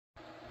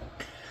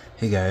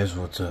Hey guys,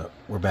 what's up?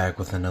 We're back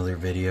with another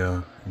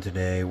video, and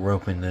today we're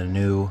opening the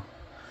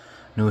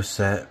newest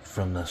set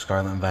from the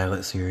Scarlet and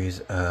Violet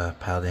series,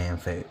 Paldean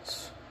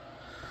Fates.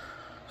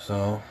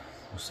 So,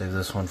 we'll save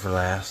this one for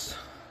last.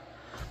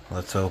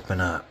 Let's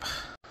open up.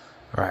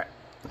 Alright,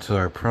 so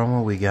our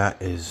promo we got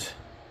is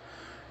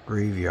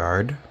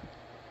Graveyard.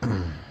 So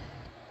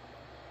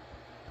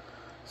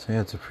yeah,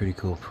 it's a pretty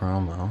cool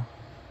promo.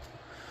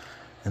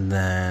 And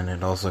then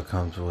it also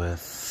comes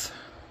with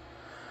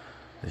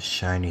this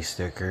shiny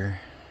sticker.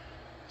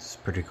 It's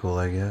pretty cool,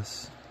 I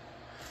guess.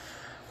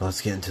 But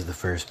let's get into the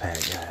first pack,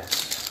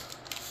 guys.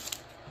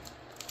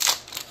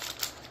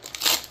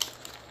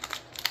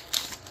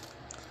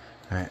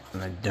 Alright,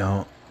 and I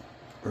don't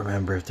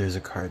remember if there's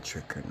a card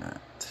trick or not.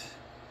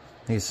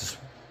 I think it's just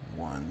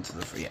one to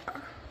the... yeah.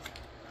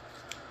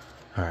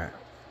 Alright,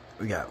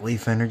 we got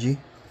Leaf Energy,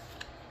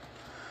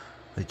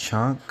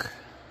 Lechonk,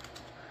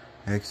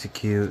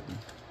 Execute,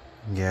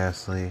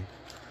 Ghastly,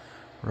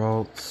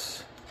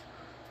 Ralts,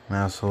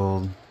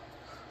 Mousehold,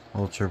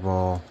 Ultra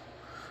Ball,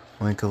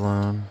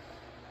 Winkalone,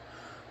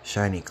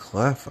 Shiny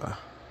Cleffa.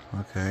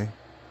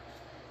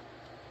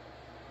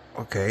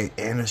 Okay,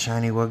 and a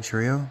Shiny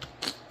Wugtrio.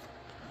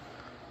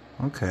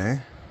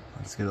 Okay,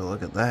 let's get a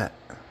look at that.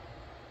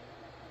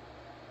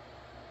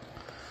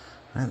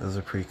 Alright, those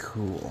are pretty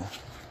cool.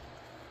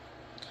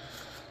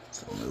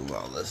 So we'll move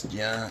all this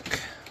junk.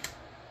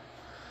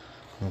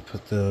 We'll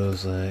put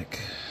those like,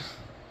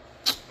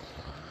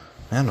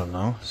 I don't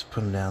know, just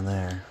put them down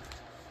there.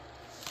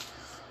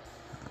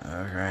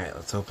 Alright,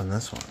 let's open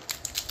this one.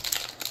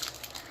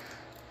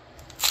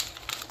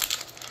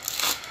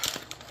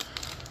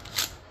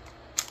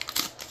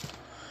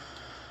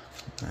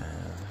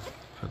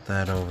 Put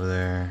that over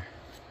there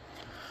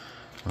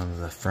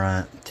on the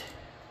front.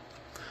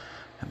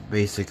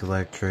 Basic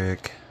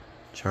Electric,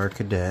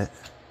 Charcadet,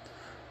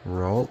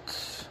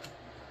 Ralts,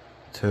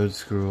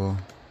 Toedscruel,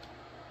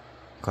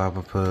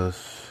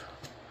 Clobbopus,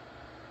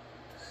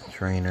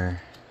 Trainer,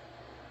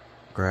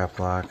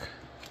 Graplock,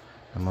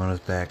 Ramona's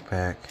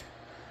Backpack,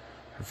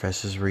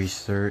 Professor's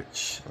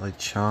Research,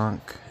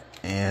 Lechonk,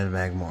 and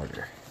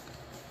Magmortar.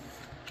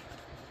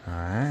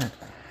 Alright.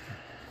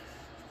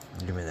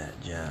 Give me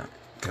that jump.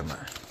 Come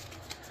on.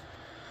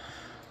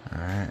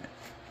 Alright.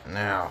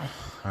 Now.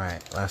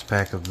 Alright. Last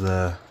pack of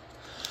the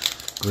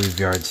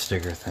Graveyard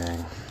sticker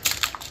thing.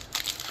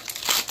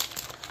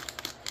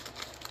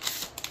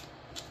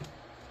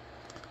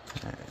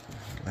 Alright.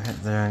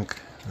 That junk.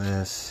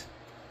 This.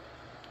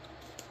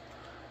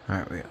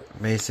 Alright. We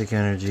got Basic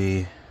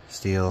Energy,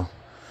 Steel,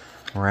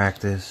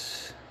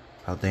 Maractus,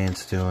 Paldean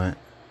Fates,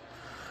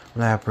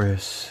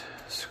 Lapras,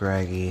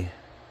 Scraggy.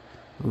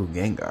 Ooh,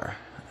 Gengar.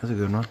 That's a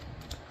good one.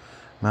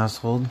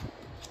 Mousehold,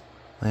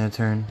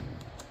 Lantern,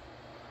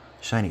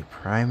 Shiny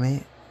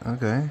Primate,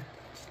 okay.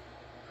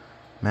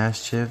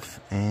 Maschiff,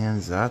 and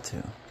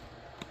Xatu.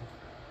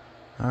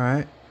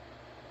 Alright.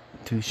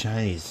 2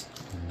 shinies.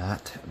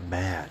 Not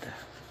bad.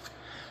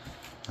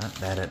 Not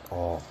bad at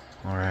all.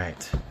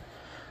 Alright.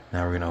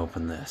 Now we're gonna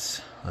open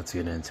this. Let's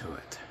get into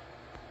it.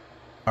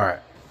 Alright.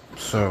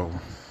 So,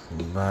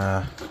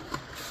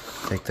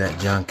 take that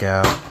junk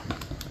out.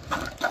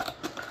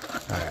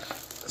 Alright.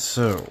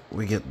 So,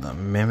 we get the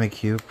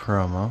Mimikyu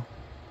promo.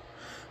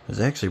 It's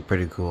actually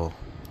pretty cool.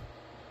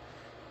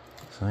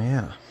 So,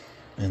 yeah.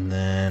 And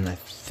then I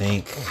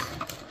think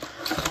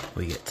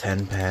we get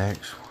 10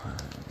 packs. 1,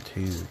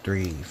 2,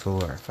 3,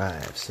 4,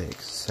 5,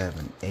 6,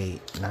 7,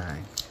 8,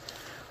 9.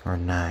 Or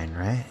 9,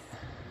 right?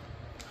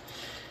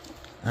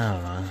 I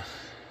don't know.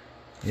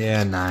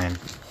 Yeah, 9.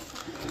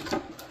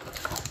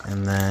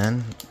 And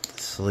then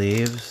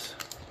sleeves.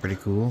 Pretty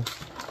cool.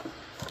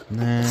 And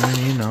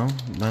then, you know,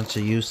 a bunch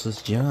of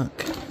useless junk.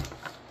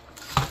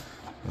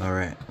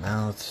 Alright,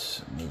 now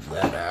let's move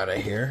that out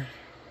of here.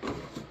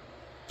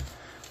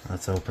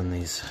 Let's open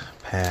these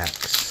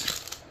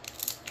packs.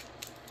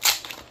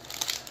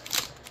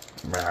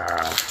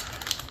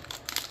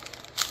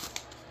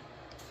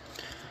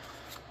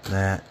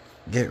 That.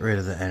 Get rid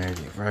of the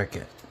energy. Frick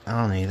it.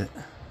 I don't need it.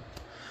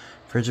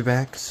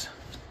 Frigibax.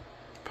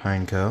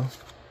 Pineco.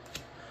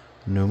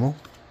 Numel.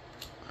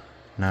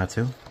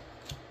 Natu.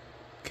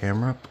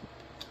 Camerupt.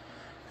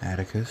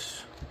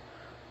 Atticus.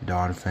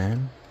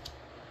 Donphan.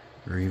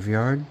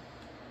 Graveyard.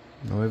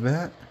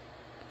 Noibat.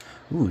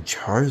 Ooh,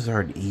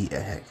 Charizard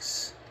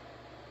EX.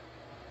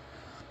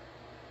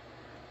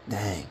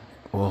 Dang.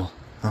 Well,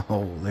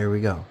 oh, there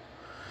we go.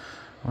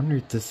 I wonder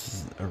if this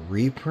is a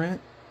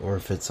reprint or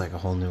if it's like a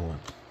whole new one.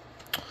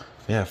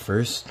 Yeah,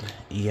 first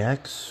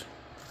EX.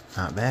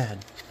 Not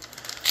bad.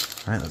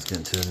 Alright, let's get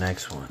into the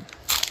next one.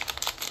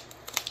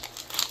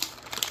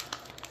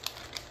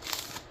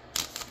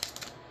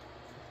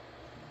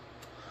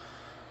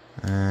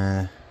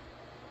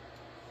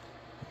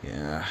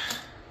 Yeah.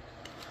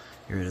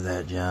 Get rid of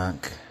that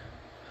junk.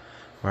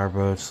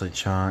 Barboach,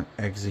 Lechonk,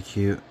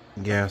 Execute,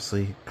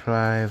 Ghastly,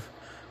 Clive,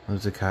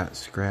 Whimsicott,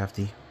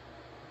 Scrafty,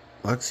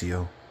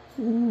 Luxio.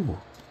 Ooh.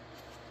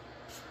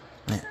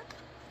 Man.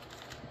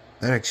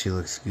 That actually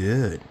looks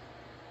good.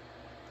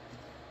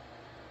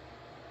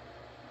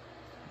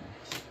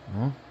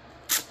 Oh,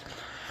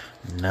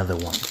 another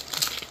one.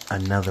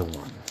 Another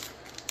one.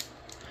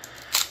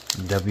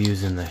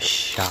 W's in the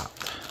shop.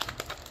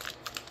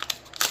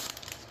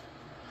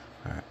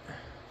 Alright.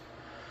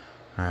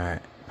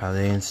 Alright.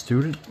 Paldean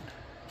Student.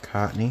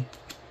 Cottony.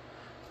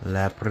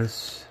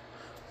 Lapras.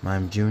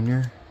 Mime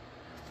Jr.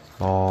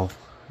 Ball.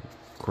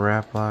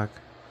 Graplock.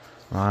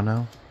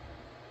 Rano.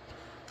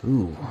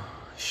 Ooh.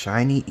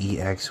 Shiny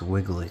EX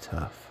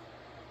Wigglytuff.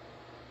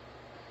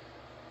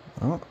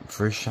 Oh,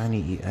 first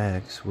shiny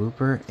EX.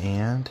 Wooper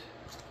and...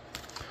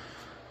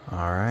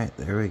 Alright,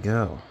 there we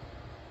go.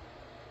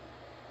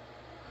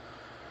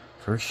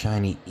 First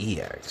shiny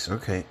EX.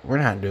 Okay, we're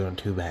not doing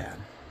too bad.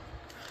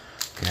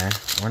 Okay,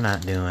 we're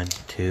not doing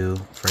too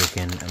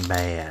freaking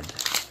bad.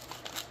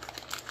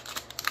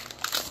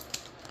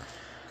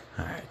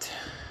 Alright.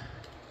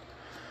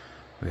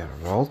 We got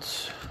a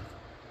Ralts,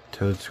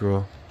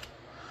 Toadscroll,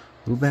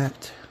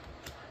 Woobat,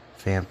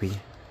 Fampy,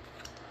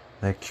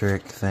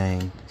 Electric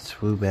Thing,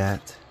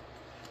 Swoobat,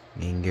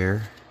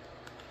 Gengar,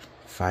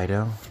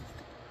 Fido,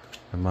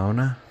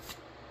 Ramona.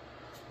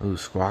 Ooh,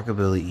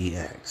 Squawkabilly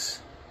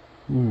EX.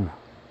 Ooh.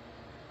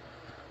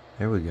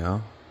 There we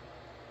go.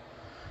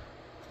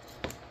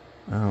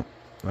 Oh,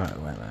 right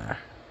there.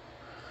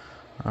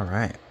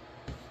 Alright.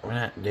 We're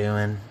not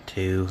doing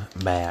too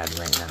bad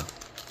right now.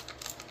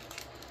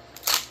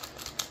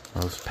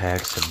 Most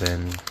packs have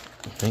been,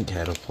 I think,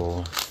 had a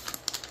pull.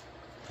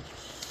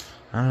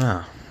 I don't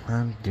know.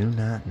 I do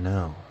not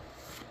know.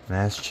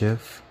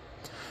 Maschiff,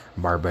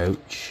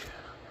 Barboach,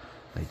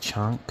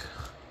 Lechonk,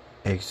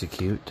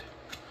 Execute,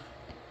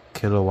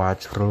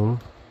 Kilowattrol,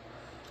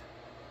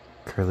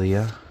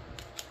 Kirlia,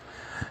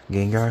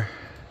 Gengar,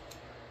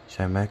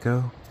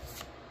 Chimecho,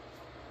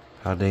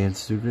 Paldean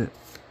Student,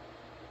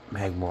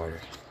 Magmortar.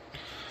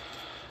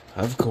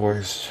 Of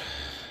course.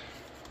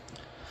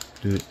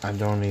 Dude, I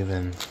don't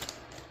even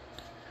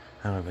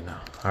know.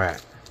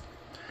 Alright.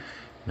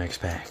 Next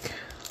pack.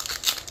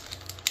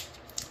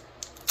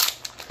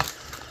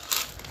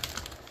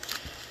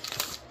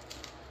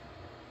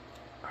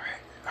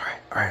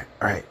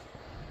 Alright.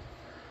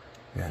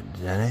 We got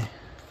Jenny,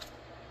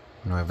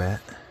 Noibat,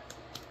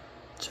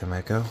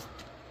 Chimecho,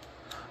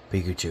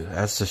 Pikachu.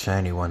 That's the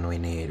shiny one we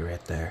need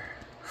right there.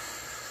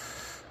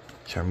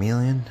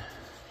 Charmeleon,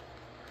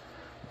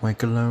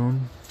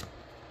 Winkalone,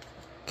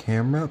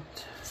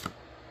 Camerupt.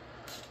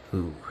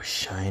 Ooh,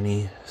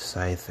 shiny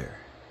Scyther.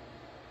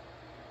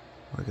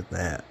 Look at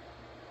that.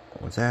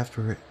 What's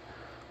after it?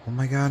 Oh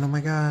my god.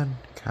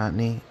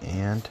 Cottony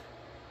and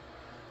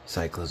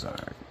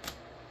Cyclizard.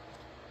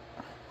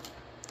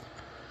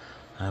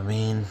 I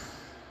mean,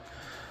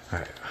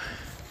 alright.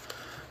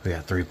 We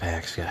got 3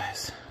 packs,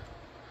 guys.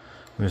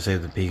 I'm gonna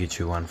save the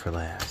Pikachu one for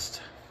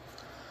last.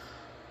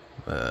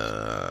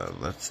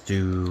 Let's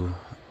do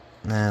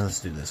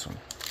this one.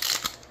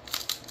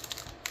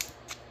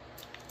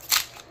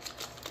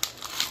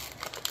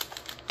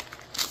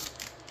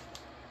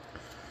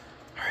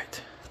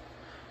 Alright.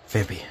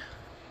 Fampy.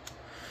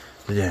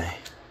 Today.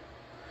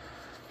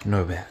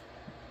 Noibat.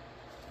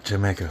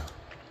 Chimecho.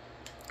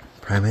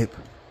 Primeape.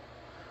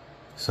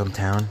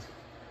 Town.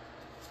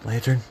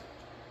 Lantern.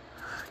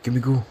 Give me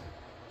Ghoul.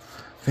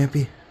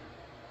 Fampy.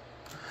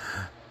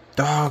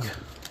 Dog.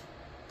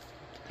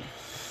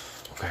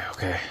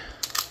 Okay.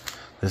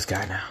 This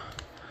guy now.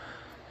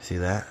 See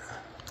that?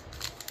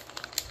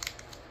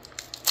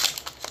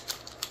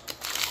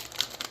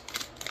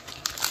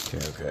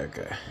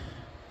 Okay.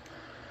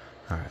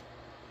 Alright.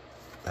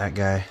 That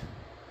guy.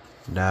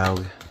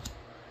 Dog.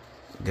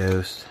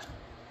 Ghost.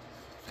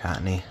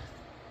 Cottony.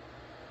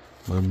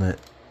 Movement.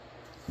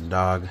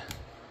 Dog.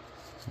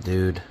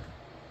 Dude.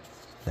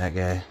 That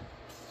guy.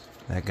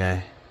 Alright,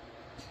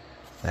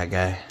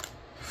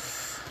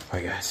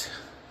 guys.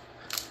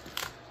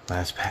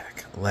 Last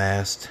pack.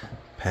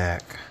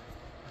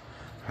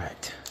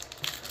 Alright.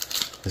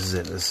 This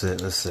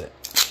is it.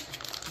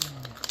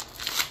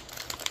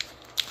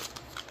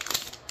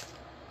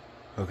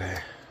 Okay.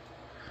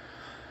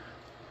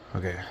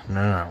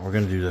 No. We're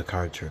gonna do the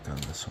card trick on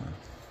this one.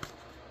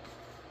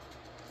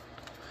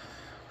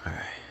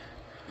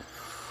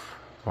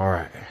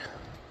 Alright.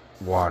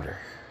 Water.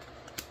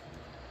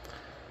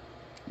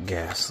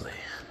 Ghastly.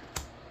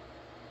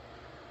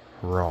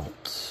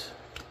 Ralts.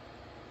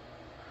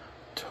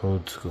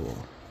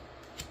 Toadscroll.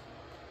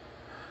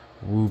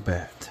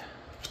 Woobat.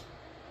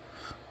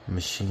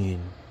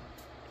 Machine.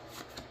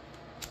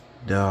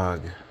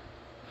 Dog.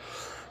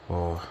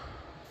 Oh.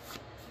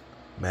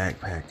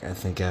 Backpack, I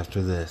think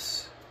after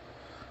this.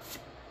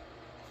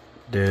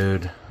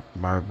 Dude.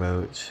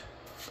 Barboach.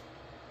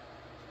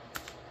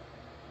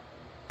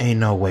 Ain't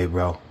no way,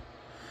 bro.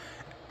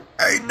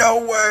 Ain't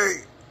no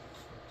way.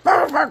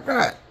 Oh my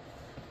god.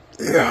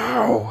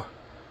 Yo.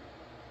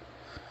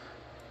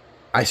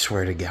 I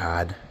swear to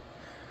God,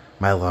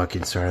 my luck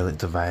in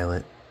Scarlet and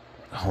Violet,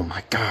 oh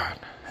my god,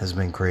 has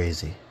been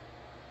crazy.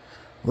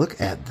 Look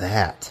at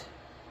that.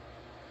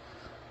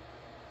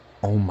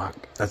 Oh my,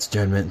 that's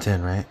Judgment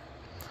 10, right?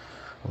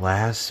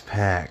 Last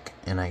pack,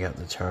 and I got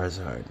the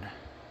Charizard.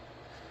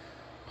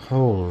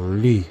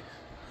 Holy.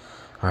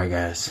 Alright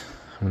guys,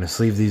 I'm going to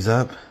sleeve these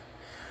up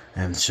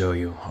and show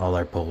you all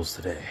our pulls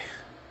today.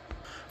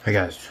 Alright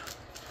guys,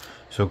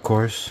 so of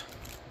course,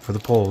 for the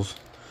pulls,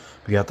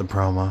 we got the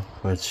promo,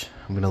 which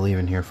I'm going to leave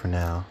in here for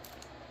now.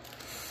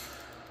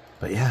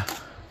 But yeah,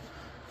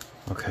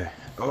 okay.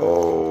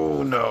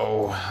 Oh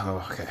no,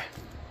 oh, okay.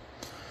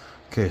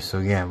 Okay, so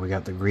again, we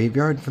got the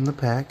Graveyard from the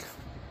pack,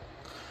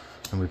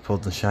 and we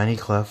pulled the Shiny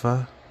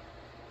Cleffa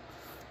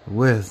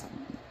with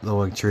the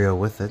Wug Trio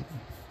with it.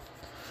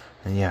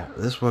 And yeah,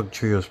 this Wug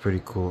Trio is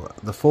pretty cool.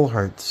 The full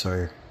hearts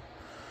are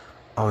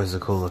always the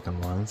cool looking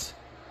ones.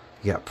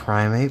 You got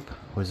Primeape,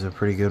 which is a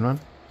pretty good one.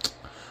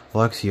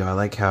 Luxio, I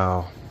like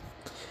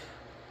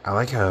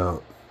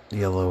how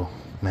yellow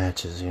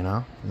matches, you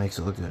know? Makes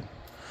it look good.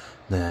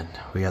 Then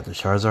we got the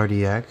Charizard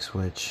EX,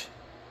 which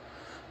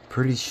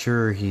pretty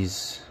sure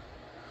he's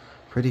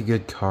pretty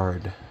good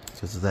card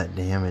because of that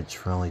damage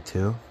for only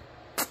 2.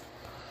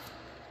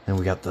 Then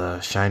we got the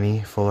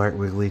shiny Full Art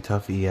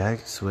Wigglytuff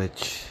EX,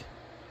 which,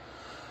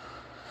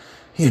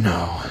 you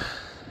know,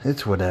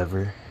 it's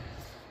whatever.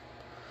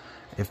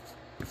 If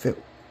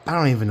it, I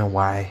don't even know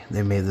why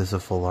they made this a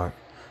full art.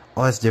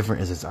 All that's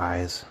different is its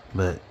eyes,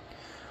 but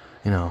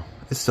you know,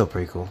 it's still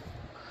pretty cool.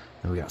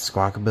 Then we got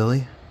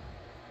Squawkabilly.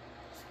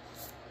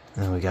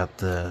 And then we got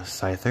the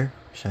Scyther,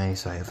 shiny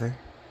Scyther.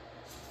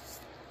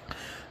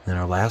 Then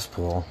our last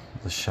pull,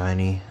 the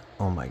shiny,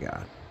 oh my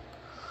god,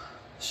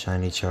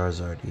 shiny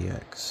Charizard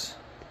EX.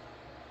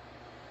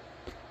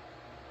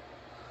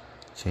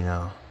 So, you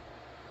know,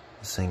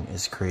 this thing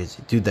is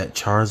crazy. Dude, that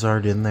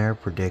Charizard in there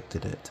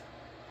predicted it.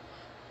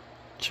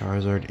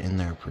 Charizard in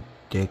there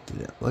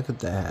predicted it. Look at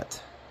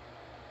that.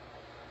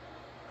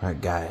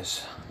 Alright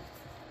guys,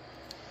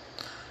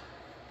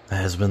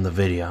 that has been the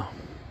video.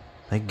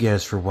 Thank you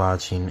guys for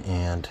watching,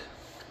 and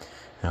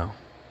you know,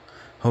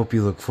 hope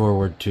you look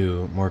forward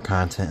to more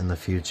content in the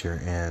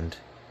future. And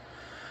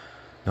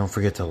don't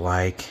forget to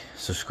like,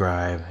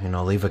 subscribe, you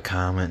know, leave a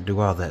comment, do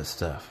all that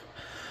stuff.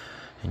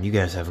 And you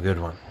guys have a good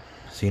one.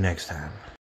 See you next time.